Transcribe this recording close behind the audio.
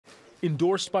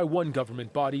endorsed by one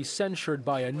government body, censured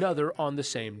by another on the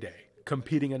same day.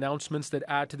 Competing announcements that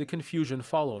add to the confusion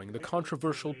following the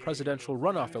controversial presidential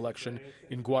runoff election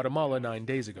in Guatemala 9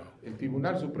 days ago.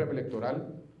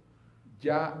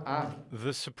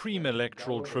 The Supreme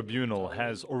Electoral Tribunal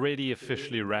has already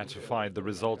officially ratified the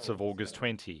results of August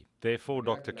 20. Therefore,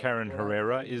 Dr. Karen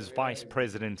Herrera is Vice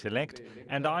President-elect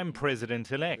and I'm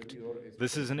President-elect.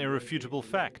 This is an irrefutable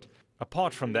fact.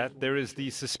 Apart from that, there is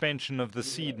the suspension of the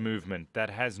seed movement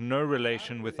that has no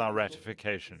relation with our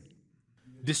ratification.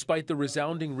 Despite the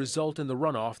resounding result in the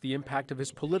runoff, the impact of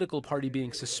his political party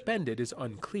being suspended is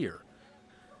unclear.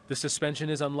 The suspension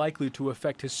is unlikely to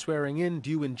affect his swearing-in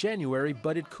due in January,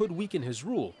 but it could weaken his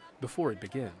rule before it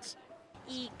begins.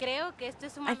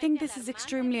 I think this is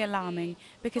extremely alarming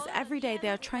because every day they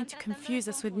are trying to confuse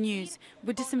us with news,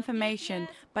 with disinformation,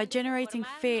 by generating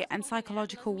fear and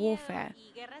psychological warfare.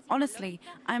 Honestly,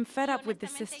 I am fed up with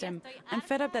this system. I'm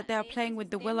fed up that they are playing with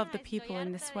the will of the people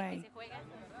in this way.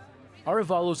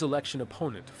 Arevalo's election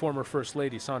opponent, former First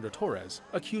Lady Sandra Torres,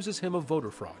 accuses him of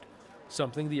voter fraud,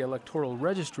 something the electoral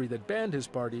registry that banned his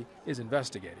party is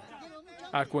investigating.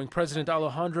 Outgoing President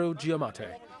Alejandro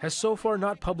Giammattei has so far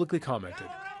not publicly commented.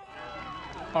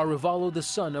 Arevalo, the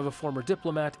son of a former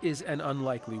diplomat, is an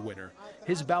unlikely winner.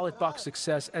 His ballot box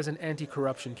success as an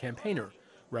anti-corruption campaigner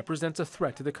represents a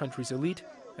threat to the country's elite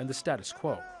and the status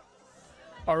quo.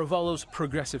 Arevalo's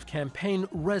progressive campaign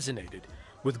resonated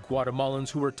with Guatemalans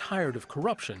who are tired of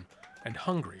corruption and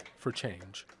hungry for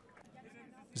change.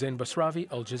 Zein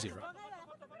Basravi, Al Jazeera.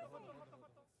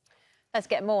 Let's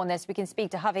get more on this. We can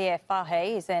speak to Javier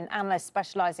Faje. He's an analyst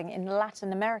specialising in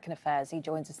Latin American affairs. He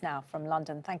joins us now from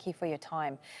London. Thank you for your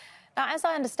time. Now, as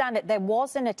I understand it, there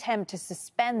was an attempt to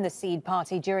suspend the Seed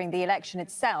Party during the election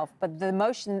itself, but the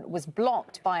motion was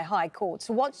blocked by a high court.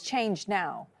 So what's changed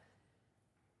now?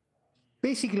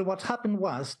 Basically, what happened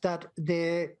was that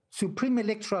the Supreme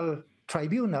Electoral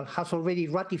Tribunal has already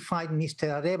ratified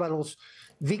Mr. Arevalo's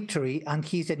victory, and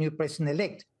he's the new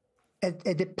president-elect.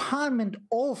 A department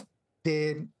of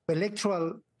the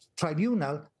Electoral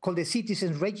Tribunal, called the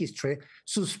Citizens Registry,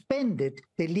 suspended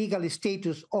the legal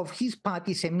status of his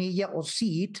party, Semilla or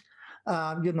Seed,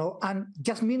 and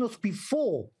just minutes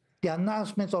before the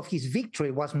announcement of his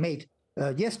victory was made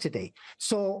yesterday.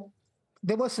 So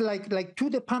there was like two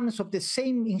departments of the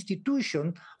same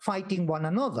institution fighting one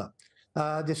another.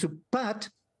 But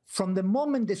from the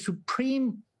moment the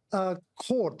Supreme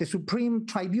Court, the Supreme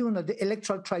Tribunal, the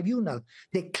Electoral Tribunal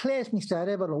declares Mr.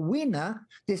 Arevalo winner,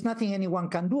 there's nothing anyone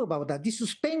can do about that. The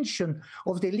suspension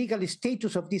of the legal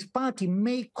status of this party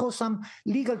may cause some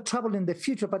legal trouble in the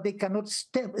future, but they cannot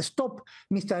stop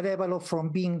Mr. Arevalo from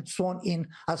being sworn in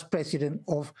as president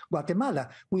of Guatemala.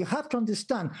 We have to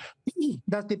understand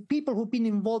that the people who've been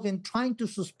involved in trying to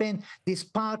suspend this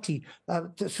party,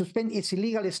 to suspend its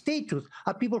legal status,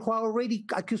 are people who are already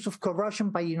accused of corruption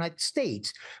by the United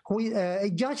States. A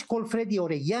judge called Freddy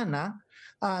Orellana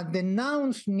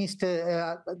denounced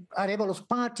Mr. Arevalo's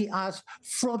party as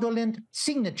fraudulent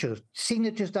signatures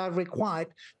that are required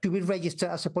to be registered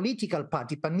as a political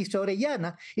party. But Mr.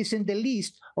 Orellana is in the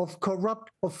list of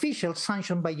corrupt officials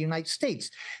sanctioned by the United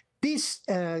States. This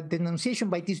denunciation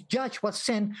by this judge was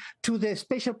sent to the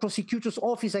Special Prosecutor's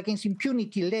Office Against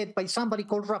Impunity, led by somebody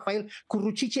called Rafael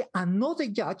Curruchiche, another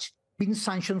judge being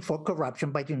sanctioned for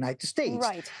corruption by the United States.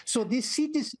 Right. So this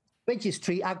Citizens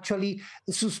Registry actually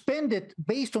suspended,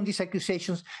 based on these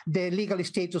accusations, the legal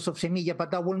status of Semilla,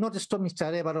 but that will not stop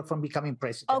Mr. Arevalo from becoming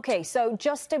president. OK, so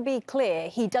just to be clear,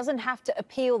 he doesn't have to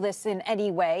appeal this in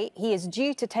any way. He is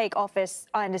due to take office,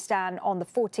 I understand, on the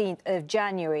 14th of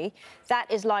January.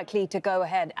 That is likely to go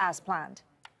ahead as planned.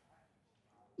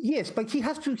 Yes, but he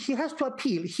has to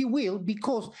appeal. He will,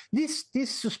 because this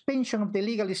suspension of the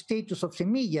legal status of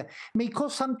Semilla may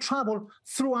cause some trouble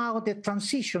throughout the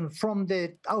transition from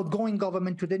the outgoing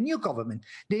government to the new government.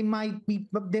 They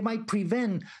might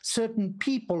prevent certain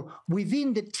people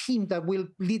within the team that will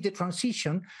lead the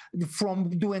transition from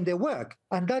doing their work,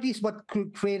 and that is what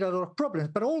could create a lot of problems.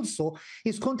 But also,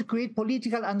 it's going to create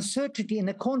political uncertainty in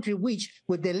a country which,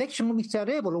 with the election of Mr.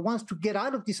 Arevalo, wants to get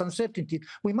out of this uncertainty.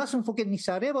 We mustn't forget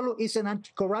Mr. Arevalo is an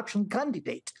anti-corruption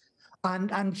candidate.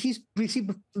 And he's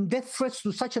received death threats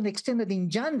to such an extent that in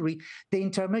January, the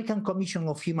Inter-American Commission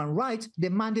of Human Rights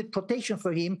demanded protection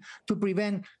for him to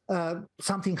prevent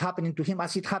something happening to him,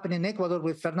 as it happened in Ecuador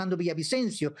with Fernando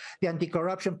Villavicencio, the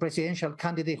anti-corruption presidential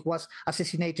candidate who was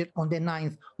assassinated on the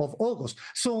 9th of August.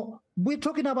 So we're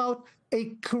talking about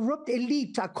a corrupt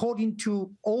elite, according to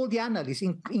all the analysts,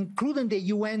 including the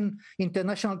UN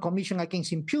International Commission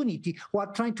Against Impunity, who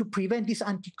are trying to prevent this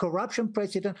anti-corruption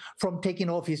president from taking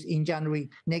office in January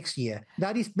next year.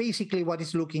 That is basically what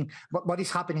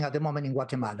is happening at the moment in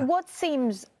Guatemala. What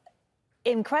seems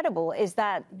incredible is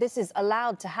that this is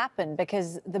allowed to happen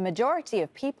because the majority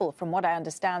of people, from what I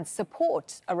understand,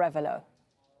 support Arevalo.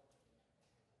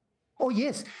 Oh,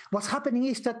 yes. What's happening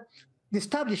is that the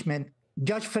establishment,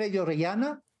 Judge Freddy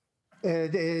Orellana,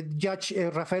 Judge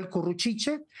Rafael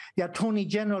Curruchiche, the Attorney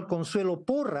General Consuelo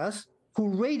Porras, who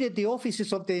raided the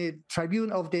offices of the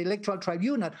Electoral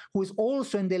Tribunal, who is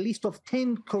also in the list of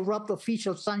 10 corrupt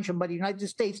officials sanctioned by the United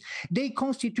States, they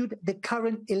constitute the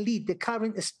current elite, the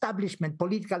current establishment,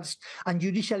 political and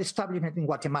judicial establishment in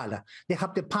Guatemala. They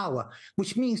have the power,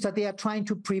 which means that they are trying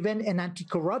to prevent an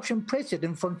anti-corruption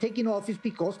president from taking office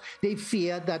because they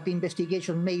fear that the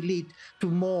investigation may lead to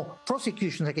more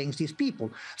prosecutions against these people.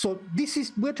 So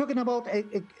we're talking about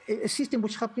a system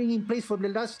which has been in place for the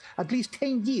last at least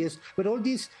 10 years, but all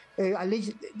these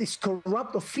these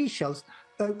corrupt officials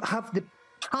have the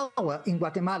power in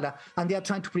Guatemala, and they are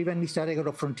trying to prevent Mr.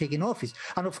 Arevalo from taking office.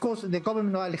 And of course, the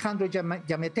government of Alejandro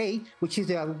Yamatei, which is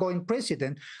the outgoing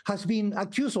president, has been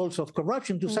accused also of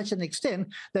corruption to such an extent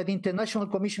that the International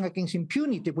Commission Against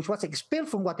Impunity, which was expelled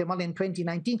from Guatemala in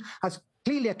 2019, has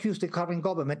clearly accused the current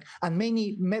government and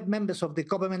many members of the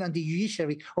government and the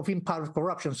judiciary of being part of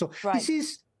corruption. So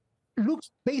this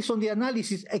looks, based on the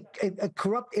analysis, a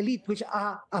corrupt elite which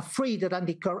are afraid that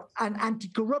an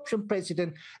anti-corruption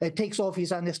president takes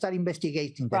office and they start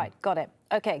investigating them. Right, got it.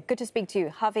 OK, good to speak to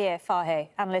you. Javier Faje,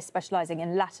 analyst specializing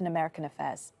in Latin American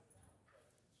affairs.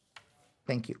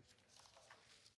 Thank you.